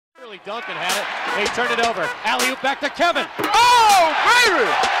Charlie Duncan had it. They turned it over. Alley-oop back to Kevin. Oh, baby!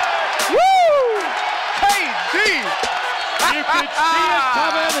 Woo! KD! You can see it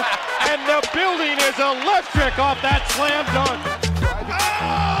coming, and the building is electric off that slam dunk.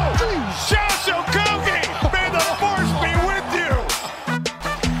 Oh! Josh Okogie! May the force be with you!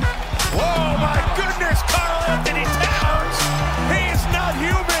 Whoa, my goodness, Karl Anthony Towns! He is not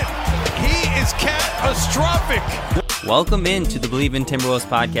human! He is catastrophic! Welcome into the Believe in Timberwolves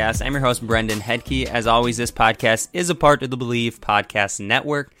podcast. I'm your host, Brendan Hedke. As always, this podcast is a part of the Believe Podcast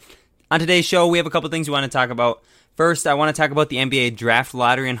Network. On today's show, we have a couple things we want to talk about. First, I want to talk about the NBA draft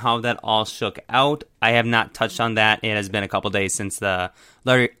lottery and how that all shook out. I have not touched on that. It has been a couple days since the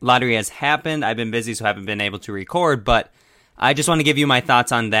lottery has happened. I've been busy, so I haven't been able to record, but I just want to give you my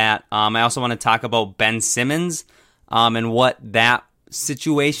thoughts on that. I also want to talk about Ben Simmons and what that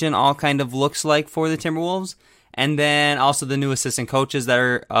situation all kind of looks like for the Timberwolves. And then also the new assistant coaches that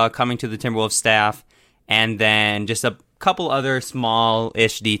are coming to the Timberwolves staff. And then just a couple other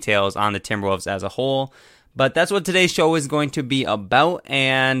small-ish details on the Timberwolves as a whole. But that's what today's show is going to be about.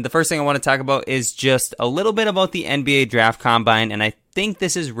 And the first thing I want to talk about is just a little bit about the NBA Draft Combine. And I think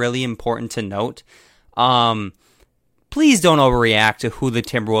this is really important to note. Please don't overreact to who the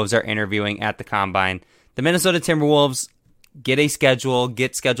Timberwolves are interviewing at the Combine. The Minnesota Timberwolves get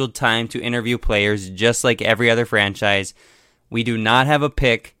scheduled time to interview players just like every other franchise. We do not have a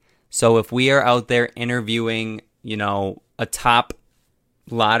pick. So if we are out there interviewing, a top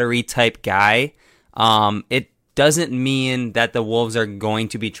lottery type guy, it doesn't mean that the Wolves are going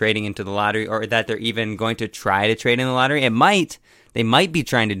to be trading into the lottery or that they're even going to try to trade in the lottery. They might be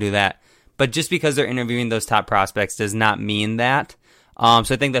trying to do that, but just because they're interviewing those top prospects does not mean that.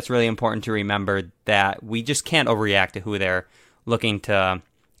 So I think that's really important to remember that we just can't overreact to who they're looking to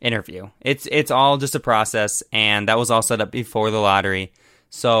interview. It's all just a process, and that was all set up before the lottery.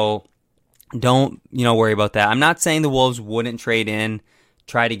 So don't, worry about that. I'm not saying the Wolves wouldn't trade in,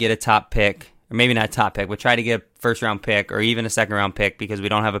 try to get a top pick, or maybe not a top pick, but try to get a first-round pick or even a second-round pick because we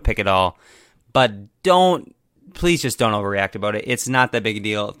don't have a pick at all. But please just don't overreact about it. It's not that big a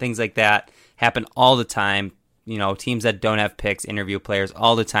deal. Things like that happen all the time. Teams that don't have picks interview players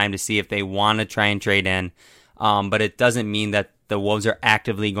all the time to see if they want to try and trade in. But it doesn't mean that the Wolves are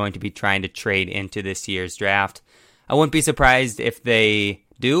actively going to be trying to trade into this year's draft. I wouldn't be surprised if they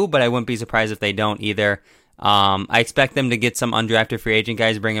do, but I wouldn't be surprised if they don't either. I expect them to get some undrafted free agent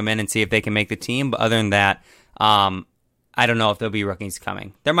guys, bring them in and see if they can make the team. But other than that, I don't know if there'll be rookies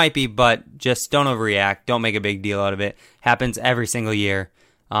coming. There might be, but just don't overreact. Don't make a big deal out of it. Happens every single year.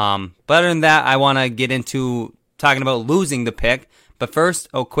 But other than that, I want to get into talking about losing the pick. But first,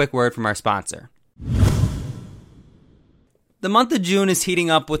 a quick word from our sponsor. The month of June is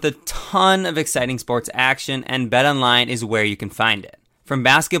heating up with a ton of exciting sports action, and BetOnline is where you can find it. From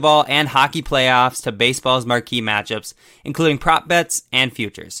basketball and hockey playoffs to baseball's marquee matchups, including prop bets and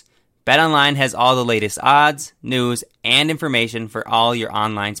futures, BetOnline has all the latest odds, news, and information for all your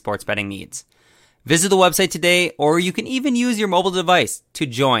online sports betting needs. Visit the website today, or you can even use your mobile device to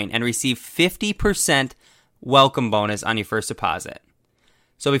join and receive 50% welcome bonus on your first deposit.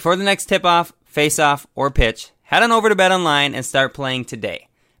 So before the next tip-off, face-off, or pitch, head on over to BetOnline and start playing today.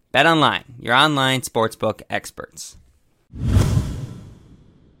 BetOnline, your online sportsbook experts.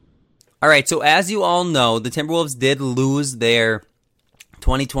 All right, so as you all know, the Timberwolves did lose their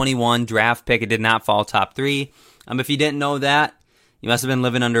 2021 draft pick. It did not fall top 3. If you didn't know that, you must have been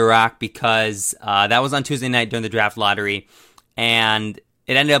living under a rock because that was on Tuesday night during the draft lottery. And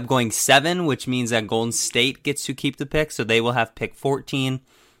it ended up going 7, which means that Golden State gets to keep the pick. So they will have pick 14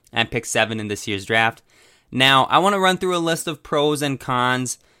 and pick 7 in this year's draft. Now, I want to run through a list of pros and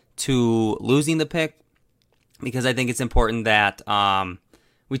cons to losing the pick because I think it's important that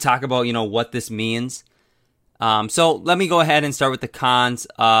we talk about, what this means. So let me go ahead and start with the cons.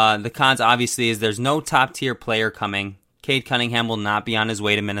 The cons, obviously, is there's no top-tier player coming. Cade Cunningham will not be on his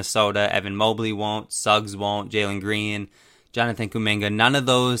way to Minnesota. Evan Mobley won't. Suggs won't. Jalen Green, Jonathan Kuminga. None of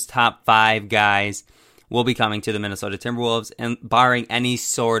those top 5 guys will be coming to the Minnesota Timberwolves, and barring any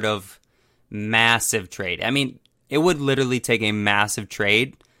sort of massive trade. I mean, it would literally take a massive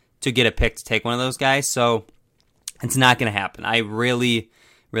trade to get a pick to take one of those guys, so it's not going to happen. I really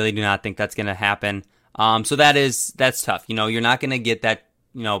do not think that's going to happen. So that's tough. You're not going to get that,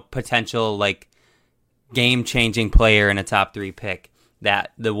 potential game-changing player in a top 3 pick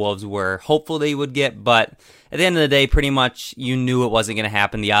that the Wolves were hopeful they would get. But at the end of the day, pretty much you knew it wasn't going to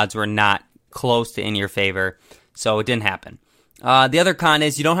happen. The odds were not close to in your favor, so it didn't happen. The other con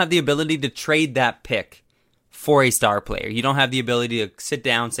is you don't have the ability to trade that pick for a star player. You don't have the ability to sit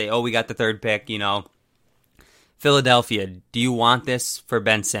down and say, oh, we got the 3rd pick, Philadelphia, do you want this for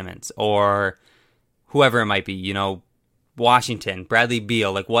Ben Simmons or whoever it might be? You know, Washington, Bradley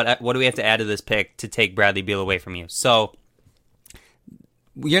Beal. Like, what do we have to add to this pick to take Bradley Beal away from you? So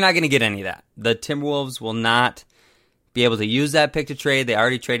you're not going to get any of that. The Timberwolves will not be able to use that pick to trade. They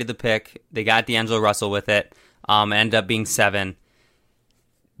already traded the pick. They got D'Angelo Russell with it. Ended up being 7.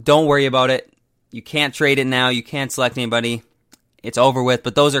 Don't worry about it. You can't trade it now. You can't select anybody. It's over with.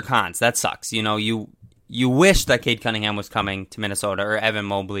 But those are cons. That sucks. You know, you wish that Cade Cunningham was coming to Minnesota, or Evan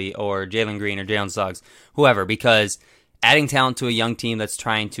Mobley, or Jalen Green, or Jalen Suggs, whoever, because adding talent to a young team that's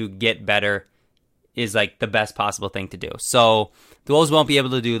trying to get better is like the best possible thing to do. So the Wolves won't be able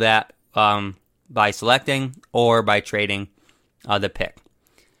to do that by selecting or by trading the pick.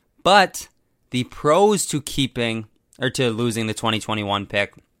 But the pros to keeping or to losing the 2021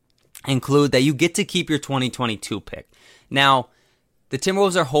 pick include that you get to keep your 2022 pick. Now, the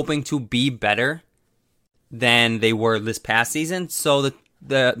Timberwolves are hoping to be better than they were this past season. So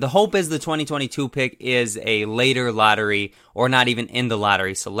the hope is the 2022 pick is a later lottery or not even in the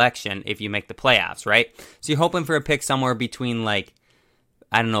lottery selection if you make the playoffs, right? So you're hoping for a pick somewhere between like,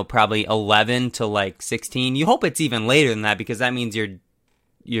 I don't know, probably 11 to like 16. You hope it's even later than that because that means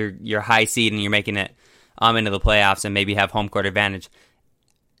you're high seed and you're making it into the playoffs and maybe have home court advantage.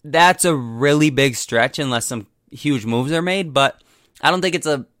 That's a really big stretch unless some huge moves are made, but I don't think it's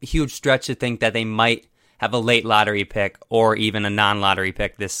a huge stretch to think that they might have a late lottery pick or even a non-lottery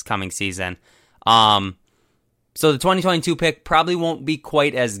pick this coming season. So the 2022 pick probably won't be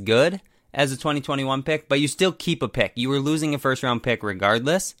quite as good as the 2021 pick, but you still keep a pick. You were losing a first-round pick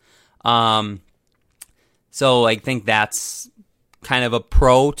regardless. So I think that's kind of a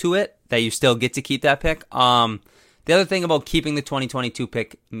pro to it, that you still get to keep that pick. The other thing about keeping the 2022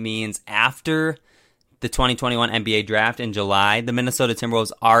 pick means after the 2021 NBA draft in July, the Minnesota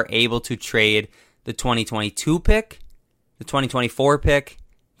Timberwolves are able to trade the 2022 pick, the 2024 pick,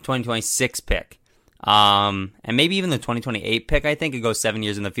 2026 pick, and maybe even the 2028 pick. I think it goes 7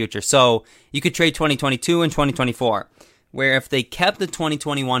 years in the future. So you could trade 2022 and 2024, where if they kept the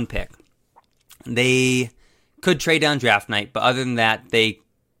 2021 pick, they could trade down draft night, but other than that, they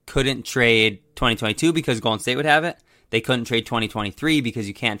couldn't trade 2022 because Golden State would have it. They couldn't trade 2023 because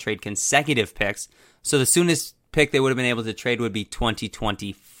you can't trade consecutive picks. So the soonest pick they would have been able to trade would be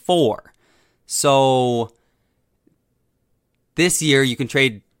 2024. So this year you can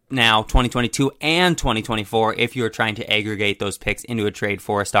trade now 2022 and 2024 if you're trying to aggregate those picks into a trade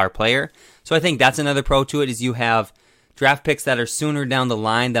for a star player. So I think that's another pro to it, is you have draft picks that are sooner down the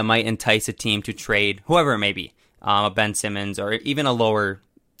line that might entice a team to trade whoever it may be, a Ben Simmons or even a lower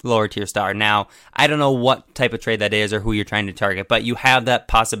tier star. Now, I don't know what type of trade that is or who you're trying to target, but you have that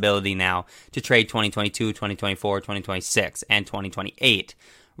possibility now to trade 2022, 2024, 2026, and 2028,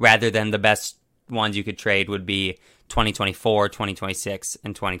 rather than the best ones you could trade would be 2024, 2026,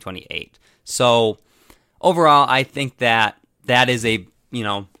 and 2028. So overall, I think that is a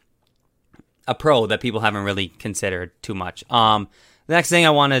pro that people haven't really considered too much. The next thing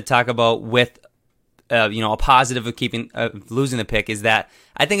I want to talk about with a positive of losing the pick is that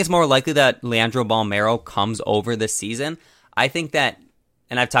I think it's more likely that Leandro Bolmaro comes over this season. I think that,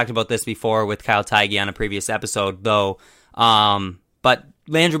 and I've talked about this before with Kyle Teige on a previous episode, though. But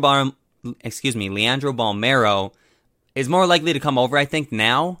Leandro Bolmaro is more likely to come over, I think,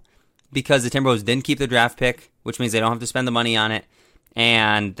 now because the Timberwolves didn't keep the draft pick, which means they don't have to spend the money on it,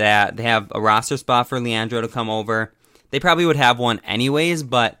 and that they have a roster spot for Leandro to come over. They probably would have one anyways,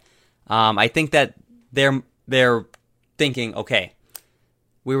 but I think that they're thinking, okay,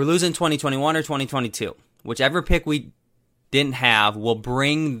 we were losing 2021 or 2022. Whichever pick we didn't have, we'll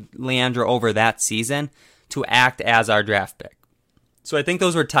bring Leandro over that season to act as our draft pick. So I think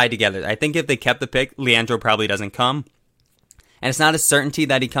those were tied together. I think if they kept the pick, Leandro probably doesn't come. And it's not a certainty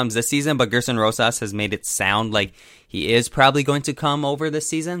that he comes this season, but Gerson Rosas has made it sound like he is probably going to come over this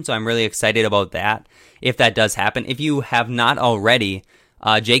season. So I'm really excited about that, if that does happen. If you have not already,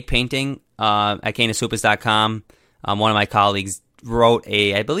 Jake Painting at canishoops.com, one of my colleagues, wrote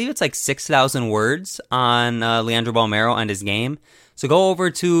I believe it's like 6,000 words on Leandro Bolmaro and his game. So go over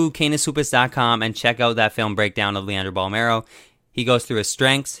to canishoops.com and check out that film breakdown of Leandro Bolmaro. He goes through his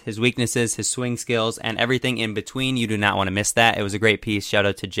strengths, his weaknesses, his swing skills, and everything in between. You do not want to miss that. It was a great piece. Shout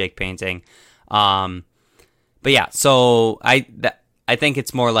out to Jake Painting. But yeah, so I think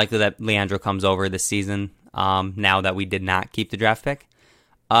it's more likely that Leandro comes over this season now that we did not keep the draft pick.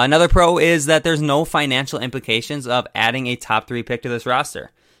 Another pro is that there's no financial implications of adding a top 3 pick to this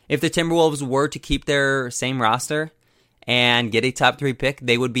roster. If the Timberwolves were to keep their same roster and get a top 3 pick,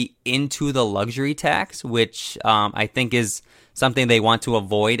 they would be into the luxury tax, which I think is something they want to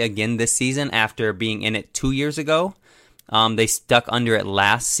avoid again this season after being in it 2 years ago. They stuck under it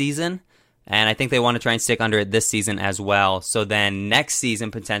last season, and I think they want to try and stick under it this season as well. So then next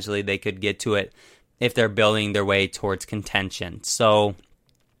season, potentially, they could get to it if they're building their way towards contention. So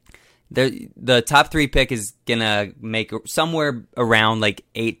the top 3 pick is going to make somewhere around like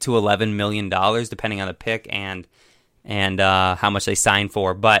 $8 to $11 million, depending on the pick and how much they sign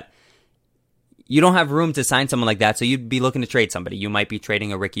for. But you don't have room to sign someone like that, so you'd be looking to trade somebody. You might be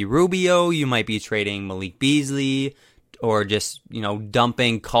trading a Ricky Rubio, you might be trading Malik Beasley, or just,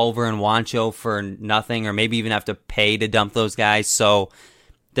 dumping Culver and Wancho for nothing, or maybe even have to pay to dump those guys. So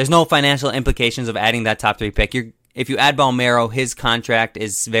there's no financial implications of adding that top 3 pick. If you add Bolmero, his contract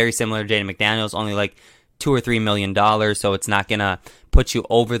is very similar to Jaden McDaniels, only like $2 or $3 million, so it's not going to put you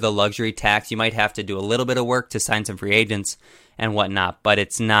over the luxury tax. You might have to do a little bit of work to sign some free agents and whatnot, but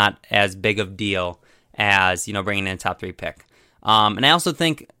it's not as big of a deal as, bringing in a top 3 pick. And I also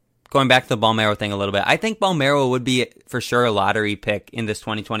think, going back to the Bolmero thing a little bit, I think Bolmero would be for sure a lottery pick in this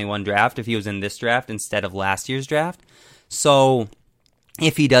 2021 draft if he was in this draft instead of last year's draft. So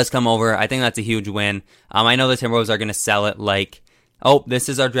if he does come over, I think that's a huge win. I know the Timberwolves are going to sell it like, oh, this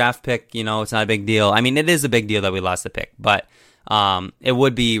is our draft pick, it's not a big deal. I mean, it is a big deal that we lost the pick, but it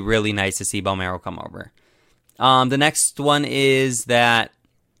would be really nice to see Bolmero come over. The next one is that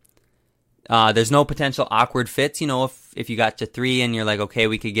there's no potential awkward fits. If you got to 3 and you're like, okay,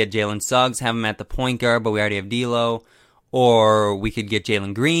 we could get Jalen Suggs, have him at the point guard, but we already have D'Lo. Or we could get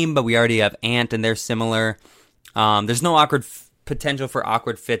Jalen Green, but we already have Ant, and they're similar. There's no potential for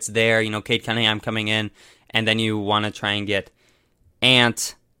awkward fits there. Cade Cunningham coming in, and then you want to try and get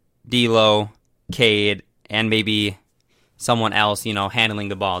Ant, D'Lo, Cade, and maybe someone else, handling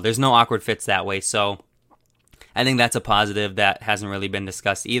the ball. There's no awkward fits that way, so I think that's a positive that hasn't really been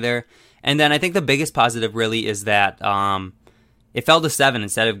discussed either. And then I think the biggest positive really is that it fell to 7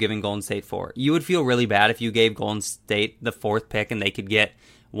 instead of giving Golden State 4. You would feel really bad if you gave Golden State the 4th pick and they could get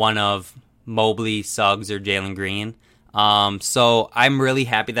one of Mobley, Suggs, or Jalen Green. So I'm really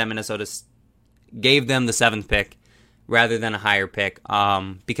happy that Minnesota gave them the 7th pick rather than a higher pick,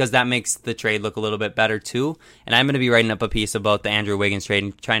 because that makes the trade look a little bit better too. And I'm going to be writing up a piece about the Andrew Wiggins trade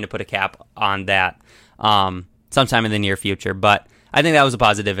and trying to put a cap on that sometime in the near future. But I think that was a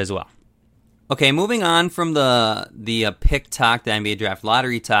positive as well. Okay, moving on from the pick talk, the NBA draft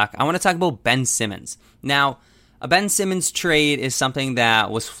lottery talk, I want to talk about Ben Simmons. Now, a Ben Simmons trade is something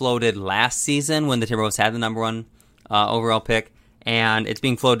that was floated last season when the Timberwolves had the number 1 overall pick, and it's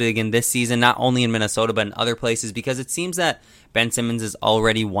being floated again this season, not only in Minnesota but in other places, because it seems that Ben Simmons is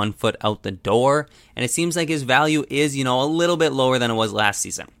already 1 foot out the door, and it seems like his value is, a little bit lower than it was last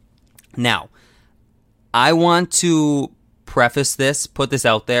season. Now, I want to put this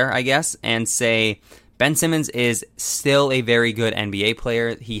out there, I guess, and say Ben Simmons is still a very good NBA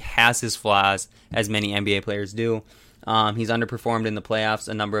player. He has his flaws, as many NBA players do. He's underperformed in the playoffs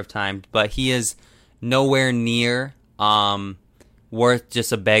a number of times, but he is nowhere near worth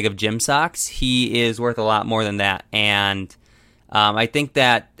just a bag of gym socks. He is worth a lot more than that, and I think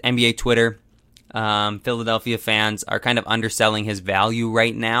that NBA Twitter, Philadelphia fans are kind of underselling his value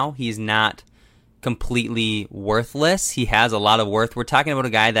right now. He's not completely worthless. He has a lot of worth. We're talking about a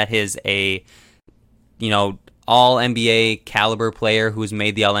guy that is a, all NBA caliber player who's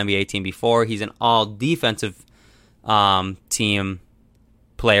made the All NBA team before. He's an all defensive team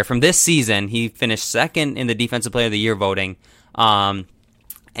player. From this season, he finished 2nd in the Defensive Player of the Year voting.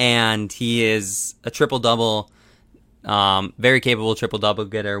 And he is a triple-double, very capable triple-double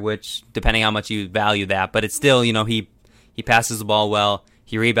getter, which, depending how much you value that, but it's still, he passes the ball well,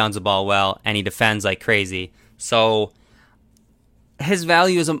 he rebounds the ball well, and he defends like crazy. So his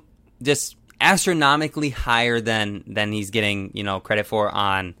value is just astronomically higher than he's getting, credit for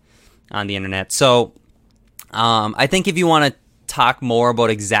on the internet. So I think if you want to talk more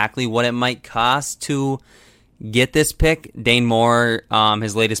about exactly what it might cost to get this pick, Dane Moore,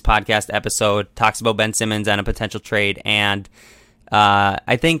 his latest podcast episode, talks about Ben Simmons and a potential trade. And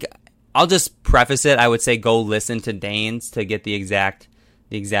I think I'll just preface it. I would say go listen to Dane's to get the exact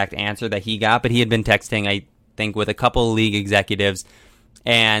answer that he got. But he had been texting, I think, with a couple of league executives,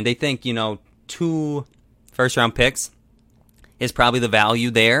 and they think 2 first-round picks is probably the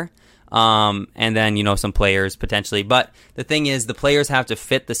value there. And then, some players potentially. But the thing is, the players have to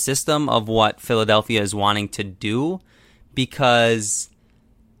fit the system of what Philadelphia is wanting to do, because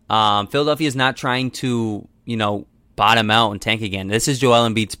Philadelphia is not trying to, bottom out and tank again. This is Joel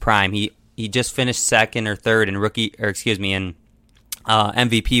Embiid's prime. He just finished 2nd or 3rd in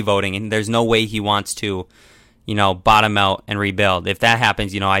MVP voting, and there's no way he wants to, bottom out and rebuild. If that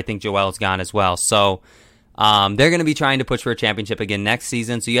happens, I think Joel's gone as well. So they're going to be trying to push for a championship again next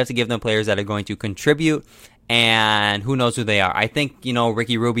season. So you have to give them players that are going to contribute, and who knows who they are. I think,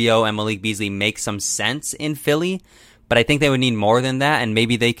 Ricky Rubio and Malik Beasley make some sense in Philly, but I think they would need more than that, and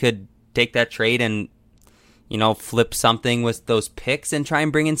maybe they could take that trade and, flip something with those picks and try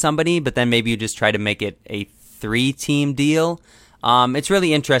and bring in somebody, but then maybe you just try to make it a 3-team deal. It's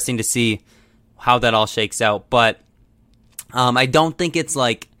really interesting to see how that all shakes out, but I don't think it's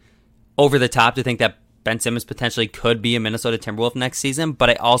like over the top to think that Ben Simmons potentially could be a Minnesota Timberwolf next season, but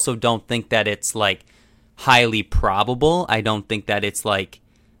I also don't think that it's like highly probable. I don't think that it's like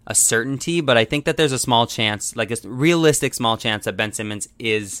a certainty, but I think that there's a small chance, like a realistic small chance, that Ben Simmons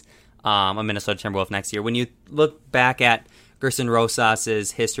is a Minnesota Timberwolf next year. When you look back at Gerson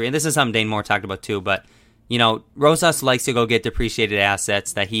Rosas's history, and this is something Dane Moore talked about too, but Rosas likes to go get depreciated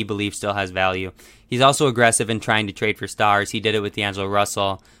assets that he believes still has value. He's also aggressive in trying to trade for stars. He did it with D'Angelo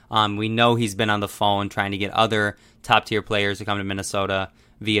Russell. We know he's been on the phone trying to get other top-tier players to come to Minnesota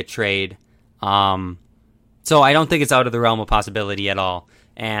via trade. So I don't think it's out of the realm of possibility at all.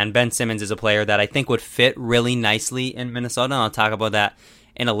 And Ben Simmons is a player that I think would fit really nicely in Minnesota, and I'll talk about that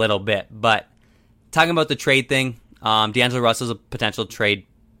in a little bit. But talking about the trade thing, D'Angelo Russell is a potential trade,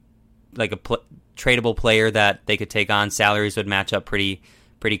 like a tradable player that they could take on. Salaries would match up pretty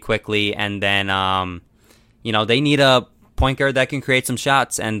quickly, and then they need a point guard that can create some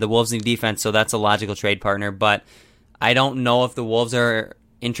shots, and the Wolves need defense, so that's a logical trade partner. But I don't know if the Wolves are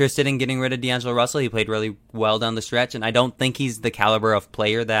interested in getting rid of D'Angelo Russell. He played really well down the stretch, and I don't think he's the caliber of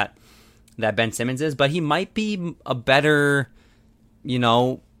player that Ben Simmons is, but he might be a better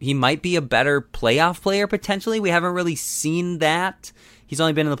playoff player potentially. We haven't really seen that. He's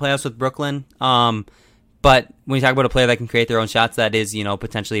only been in the playoffs with Brooklyn. But when you talk about a player that can create their own shots, that is,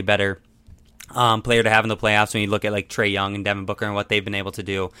 potentially a better player to have in the playoffs when you look at like Trae Young and Devin Booker and what they've been able to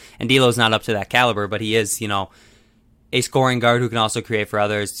do. And D'Lo's not up to that caliber, but he is, a scoring guard who can also create for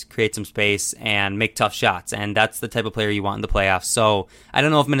others, create some space, and make tough shots. And that's the type of player you want in the playoffs. So I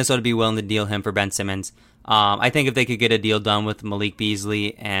don't know if Minnesota would be willing to deal him for Ben Simmons. I think if they could get a deal done with Malik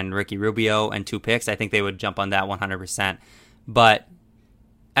Beasley and Ricky Rubio and 2 picks, I think they would jump on that 100%. But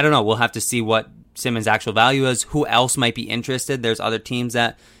I don't know. We'll have to see what Simmons' actual value is. Who else might be interested? There's other teams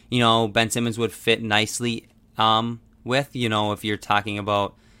that, Ben Simmons would fit nicely with. If you're talking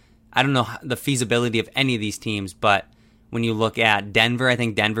about, I don't know the feasibility of any of these teams, but when you look at Denver, I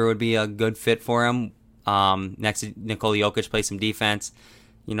think Denver would be a good fit for him. Next to Nikola Jokic, play some defense,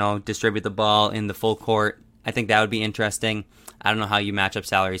 distribute the ball in the full court. I think that would be interesting. I don't know how you match up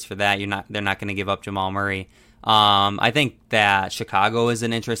salaries for that. They're not going to give up Jamal Murray. I think that Chicago is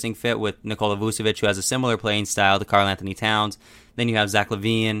an interesting fit with Nikola Vucevic, who has a similar playing style to Karl Anthony Towns. Then you have Zach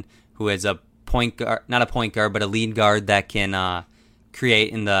LaVine, who is a point guard, not a point guard, but a lead guard that can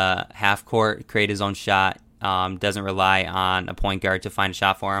create in the half court, create his own shot. Doesn't rely on a point guard to find a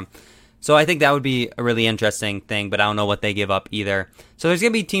shot for him. So I think that would be a really interesting thing, but I don't know what they give up either. So there's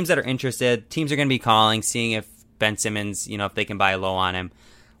going to be teams that are interested. Teams are going to be calling, seeing if Ben Simmons, if they can buy low on him.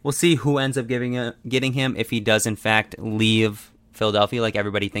 We'll see who ends up getting him if he does, in fact, leave Philadelphia like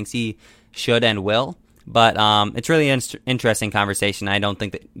everybody thinks he should and will. But it's really an interesting conversation. I don't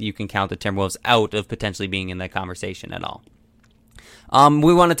think that you can count the Timberwolves out of potentially being in that conversation at all.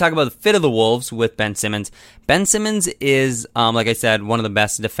 We want to talk about the fit of the Wolves with Ben Simmons. Ben Simmons is, like I said, one of the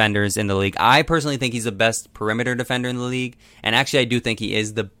best defenders in the league. I personally think he's the best perimeter defender in the league. And actually, I do think he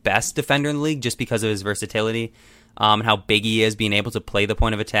is the best defender in the league just because of his versatility. And how big he is, being able to play the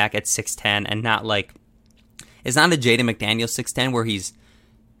point of attack at 6'10", and not like, it's not a Jaden McDaniels 6'10", where he's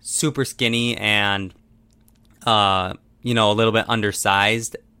super skinny and, a little bit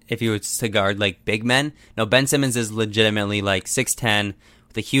undersized if he was to guard like big men. No, Ben Simmons is legitimately like 6'10",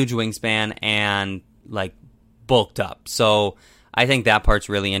 with a huge wingspan and like bulked up. So I think that part's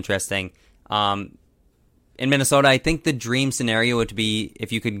really interesting. In Minnesota, I think the dream scenario would be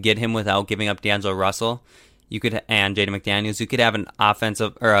if you could get him without giving up D'Angelo Russell. And Jaden McDaniels, you could have an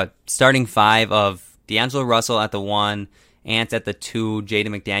offensive or a starting 5 of D'Angelo Russell at the 1, Ant at the 2, Jaden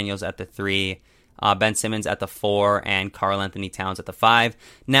McDaniels at the 3, Ben Simmons at the 4, and Karl Anthony Towns at the 5.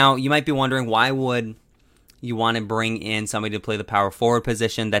 Now, you might be wondering, why would you want to bring in somebody to play the power forward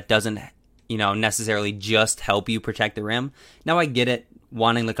position that doesn't, necessarily just help you protect the rim? Now, I get it.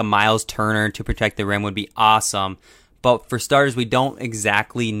 Wanting like a Miles Turner to protect the rim would be awesome. But for starters, we don't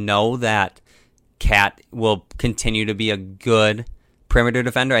exactly know that Cat will continue to be a good perimeter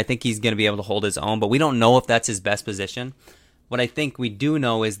defender. I think he's going to be able to hold his own, but we don't know if that's his best position. What I think we do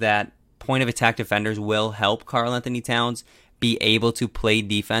know is that point of attack defenders will help Karl Anthony Towns. be able to play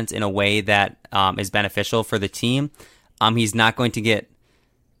defense in a way that is beneficial for the team. He's not going to get,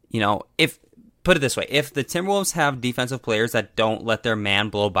 put it this way, if the Timberwolves have defensive players that don't let their man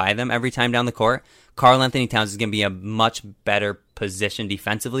blow by them every time down the court, Karl-Anthony Towns is going to be a much better position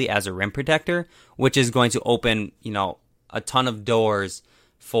defensively as a rim protector, which is going to open, a ton of doors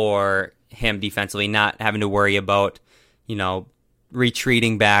for him defensively, not having to worry about,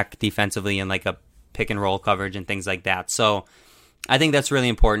 retreating back defensively in like a pick and roll coverage and things like that. So I think that's really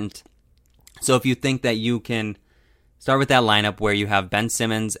important. So if you think that you can start with that lineup where you have Ben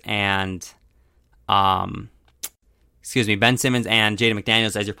Simmons and Jaden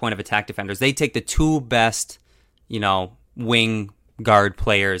McDaniels as your point of attack defenders, they take the two best, wing guard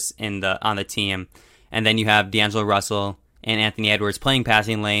players on the team, and then you have D'Angelo Russell and Anthony Edwards playing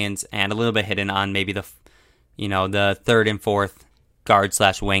passing lanes and a little bit hidden on maybe the third and fourth guard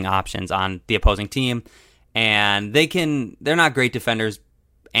 / wing options on the opposing team. And they're not great defenders.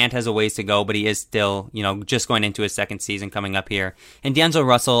 Ant has a ways to go, but he is still, just going into his second season coming up here. And D'Angelo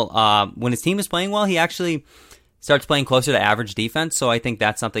Russell, when his team is playing well, he actually starts playing closer to average defense. So I think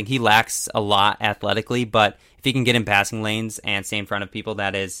that's something. He lacks a lot athletically, but if he can get in passing lanes and stay in front of people,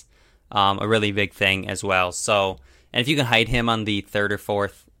 that is a really big thing as well. So, and if you can hide him on the third or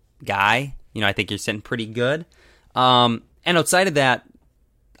fourth guy, I think you're sitting pretty good. And outside of that,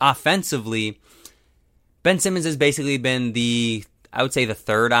 offensively, Ben Simmons has basically been I would say the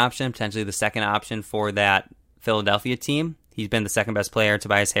third option, potentially the second option for that Philadelphia team. He's been the second best player.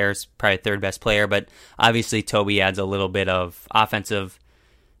 Tobias Harris, probably third best player, but obviously Toby adds a little bit of offensive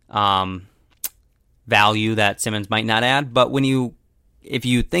value that Simmons might not add. But if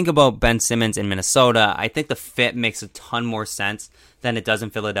you think about Ben Simmons in Minnesota, I think the fit makes a ton more sense than it does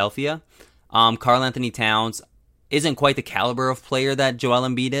in Philadelphia. Karl-Anthony Towns isn't quite the caliber of player that Joel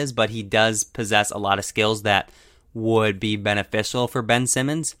Embiid is, but he does possess a lot of skills that would be beneficial for Ben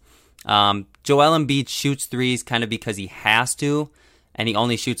Simmons. Joel Embiid shoots threes kind of because he has to, and he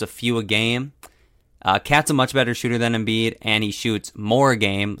only shoots a few a game. Cat's a much better shooter than Embiid, and he shoots more a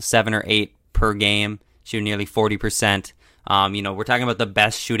game, 7 or 8 per game, shooting nearly 40%. We're talking about the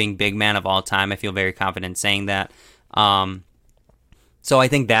best shooting big man of all time. I feel very confident saying that. So I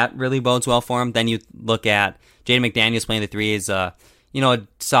think that really bodes well for him. Then you look at Jaden McDaniels playing the three is a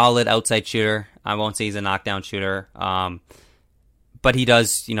solid outside shooter. I won't say he's a knockdown shooter, but he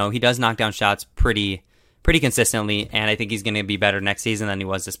does knock down shots pretty consistently, and I think he's going to be better next season than he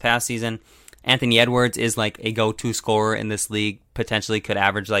was this past season. Anthony Edwards is like a go-to scorer in this league. Potentially could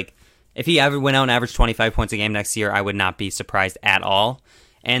average if he ever went out and averaged 25 points a game next year, I would not be surprised at all.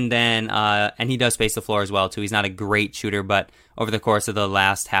 And then and he does space the floor as well too. He's not a great shooter, but over the course of the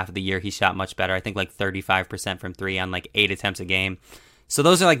last half of the year, he shot much better. I think 35% from three on 8 attempts a game. So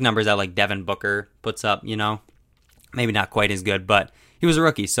those are numbers that Devin Booker puts up. Maybe not quite as good, but he was a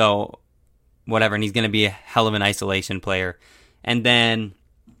rookie, so whatever. And he's going to be a hell of an isolation player. And then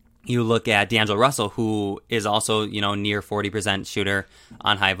you look at D'Angelo Russell, who is also near 40% shooter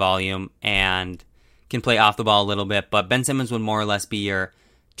on high volume and can play off the ball a little bit. But Ben Simmons would more or less be your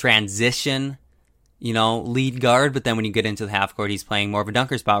transition, lead guard, but then when you get into the half court, he's playing more of a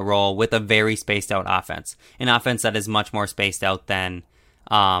dunker spot role with a very spaced out offense. An offense that is much more spaced out than,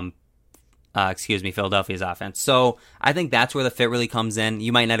 Philadelphia's offense. So I think that's where the fit really comes in.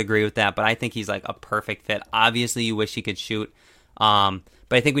 You might not agree with that, but I think he's a perfect fit. Obviously, you wish he could shoot.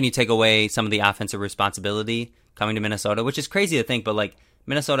 But I think when you take away some of the offensive responsibility coming to Minnesota, which is crazy to think, but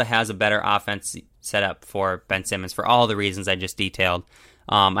Minnesota has a better offense set up for Ben Simmons for all the reasons I just detailed.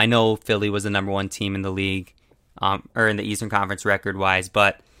 I know Philly was the number one team in the league, or in the Eastern Conference record-wise,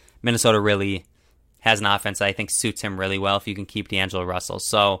 but Minnesota really has an offense that I think suits him really well if you can keep D'Angelo Russell.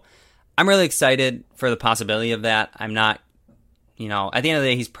 So I'm really excited for the possibility of that. I'm not, at the end of the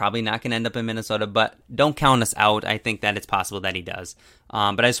day, he's probably not going to end up in Minnesota, but don't count us out. I think that it's possible that he does.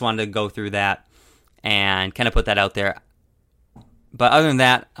 But I just wanted to go through that and kind of put that out there. But other than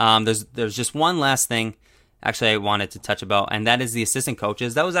that, there's just one last thing actually I wanted to touch about, and that is the assistant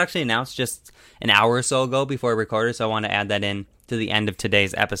coaches. That was actually announced just an hour or so ago before I recorded, so I want to add that in to the end of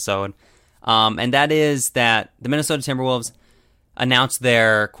today's episode. And that is that the Minnesota Timberwolves announced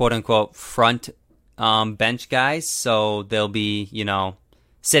their quote-unquote front bench guys, so they'll be,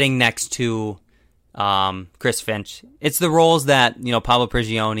 sitting next to Chris Finch. It's the roles that, Pablo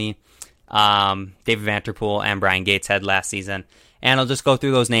Prigioni, David Vanterpool, and Brian Gates had last season. And I'll just go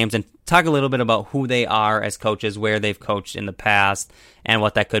through those names and talk a little bit about who they are as coaches, where they've coached in the past, and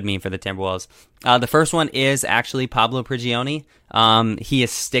what that could mean for the Timberwolves. The first one is actually Pablo Prigioni. He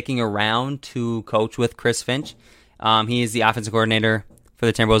is sticking around to coach with Chris Finch. He is the offensive coordinator for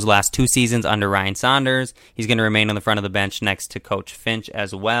the Timberwolves the last 2 seasons under Ryan Saunders. He's going to remain on the front of the bench next to Coach Finch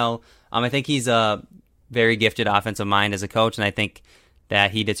as well. I think he's a very gifted offensive mind as a coach, and I think that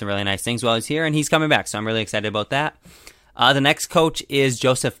he did some really nice things while he's here, and he's coming back, so I'm really excited about that. The next coach is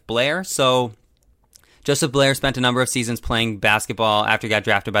Joseph Blair. So Joseph Blair spent a number of seasons playing basketball after he got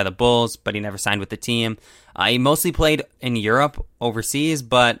drafted by the Bulls, but he never signed with the team. He mostly played in Europe overseas,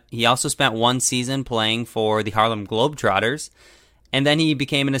 but he also spent 1 season playing for the Harlem Globetrotters. And then he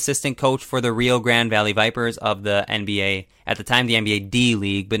became an assistant coach for the Rio Grande Valley Vipers of the NBA, at the time the NBA D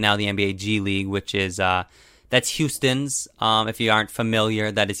League, but now the NBA G League, which is, that's Houston's. If you aren't familiar,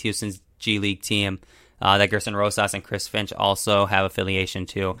 that is Houston's G League team that Gerson Rosas and Chris Finch also have affiliation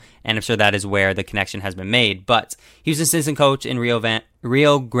to. And I'm sure that is where the connection has been made. But he was an assistant coach in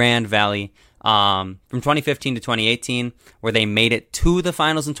Rio Grande Valley from 2015 to 2018, where they made it to the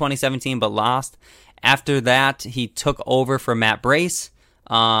finals in 2017 but lost. After that, he took over for Matt Brace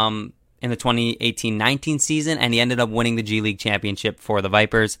in the 2018-19 season, and he ended up winning the G League championship for the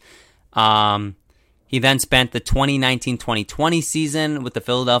Vipers. He then spent the 2019-2020 season with the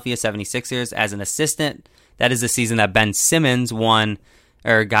Philadelphia 76ers as an assistant. That is the season that Ben Simmons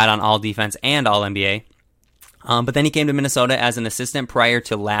got on All Defense and All NBA. But then he came to Minnesota as an assistant prior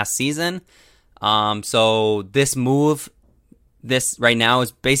to last season. So this move, right now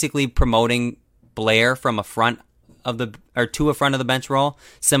is basically promoting Blair from to a front of the bench role,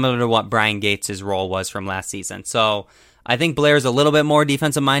 similar to what Brian Gates' role was from last season. So I think Blair is a little bit more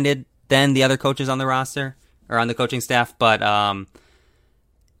defensive minded than the other coaches on the roster or on the coaching staff, but I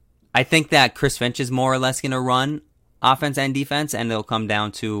think that Chris Finch is more or less going to run offense and defense, and it'll come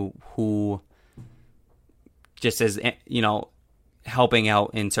down to who just is, helping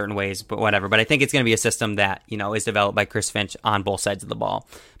out in certain ways, but whatever. But I think it's going to be a system that, is developed by Chris Finch on both sides of the ball.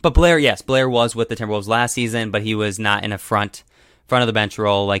 But Blair was with the Timberwolves last season, but he was not in a front of the bench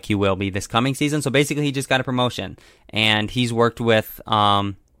role like he will be this coming season. So basically he just got a promotion, and he's worked with,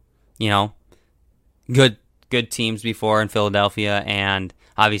 good teams before in Philadelphia and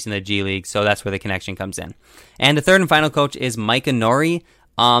obviously in the G League. So that's where the connection comes in. And the third and final coach is Micah Nori.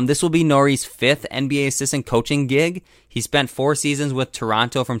 This will be Nori's 5th NBA assistant coaching gig. He spent 4 seasons with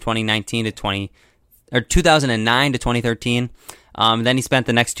Toronto from 2009 to 2013. Then he spent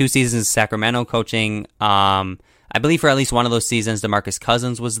the next 2 seasons in Sacramento coaching. I believe for at least one of those seasons, DeMarcus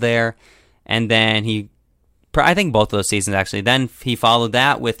Cousins was there. And then I think both of those seasons actually. Then he followed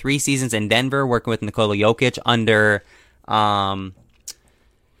that with 3 seasons in Denver, working with Nikola Jokic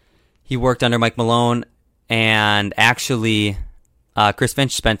he worked under Mike Malone, and actually Chris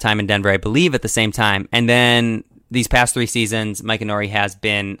Finch spent time in Denver, I believe, at the same time. And then these past 3 seasons, Mike Nori has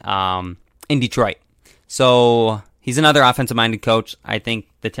been in Detroit. So he's another offensive-minded coach. I think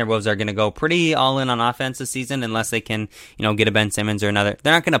the Timberwolves are going to go pretty all-in on offense this season unless they can, get a Ben Simmons or another.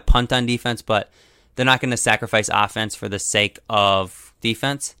 They're not going to punt on defense, but they're not going to sacrifice offense for the sake of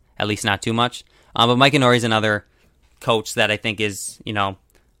defense, at least not too much. But Mike Nori is another coach that I think is,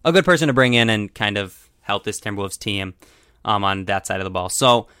 a good person to bring in and kind of help this Timberwolves team on that side of the ball.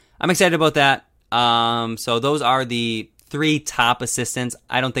 So I'm excited about that. So those are the 3 top assistants.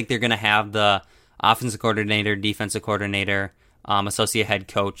 I don't think they're going to have the offensive coordinator, defensive coordinator, associate head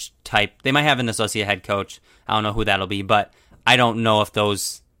coach type. They might have an associate head coach. I don't know who that'll be, but I don't know if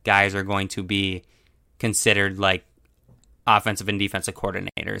those guys are going to be considered like offensive and defensive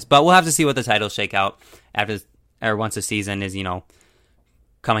coordinators. But we'll have to see what the titles shake out once the season is,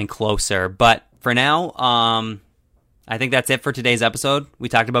 coming closer. But for now, I think that's it for today's episode. We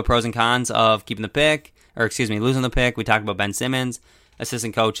talked about pros and cons of losing the pick. We talked about Ben Simmons,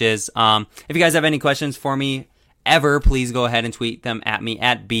 assistant coaches. If you guys have any questions for me ever, please go ahead and tweet them at me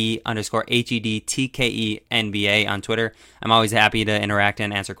at B_HEDTKENBA on Twitter. I'm always happy to interact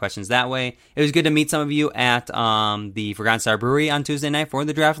and answer questions that way. It was good to meet some of you at the Forgotten Star Brewery on Tuesday night for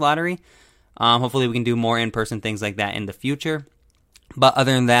the draft lottery. Hopefully we can do more in-person things like that in the future. But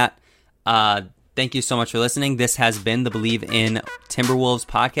other than that, thank you so much for listening. This has been the Believe in Timberwolves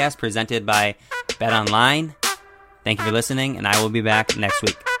podcast presented by BetOnline. Thank you for listening, and I will be back next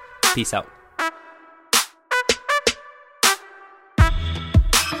week. Peace out.